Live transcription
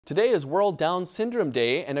Today is World Down Syndrome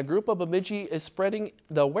Day, and a group of Bemidji is spreading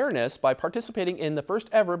the awareness by participating in the first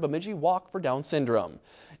ever Bemidji Walk for Down Syndrome.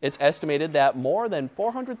 It's estimated that more than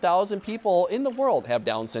 400,000 people in the world have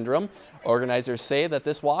Down syndrome. Organizers say that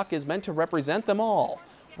this walk is meant to represent them all.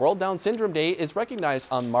 World Down Syndrome Day is recognized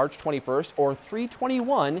on March 21st, or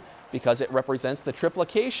 3/21, because it represents the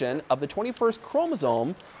triplication of the 21st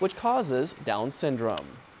chromosome, which causes Down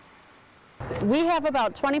syndrome. We have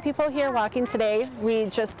about 20 people here walking today. We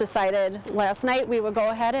just decided last night we would go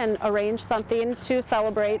ahead and arrange something to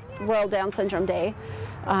celebrate World Down Syndrome Day.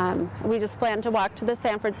 We just plan to walk to the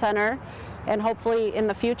Sanford Center, and hopefully in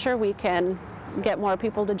the future we can get more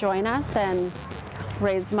people to join us and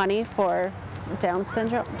raise money for Down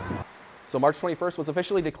syndrome. So March 21st was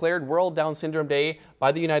officially declared World Down Syndrome Day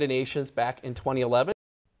by the United Nations back in 2011.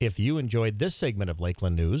 If you enjoyed this segment of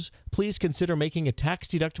Lakeland News, please consider making a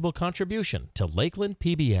tax-deductible contribution to Lakeland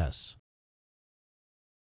PBS.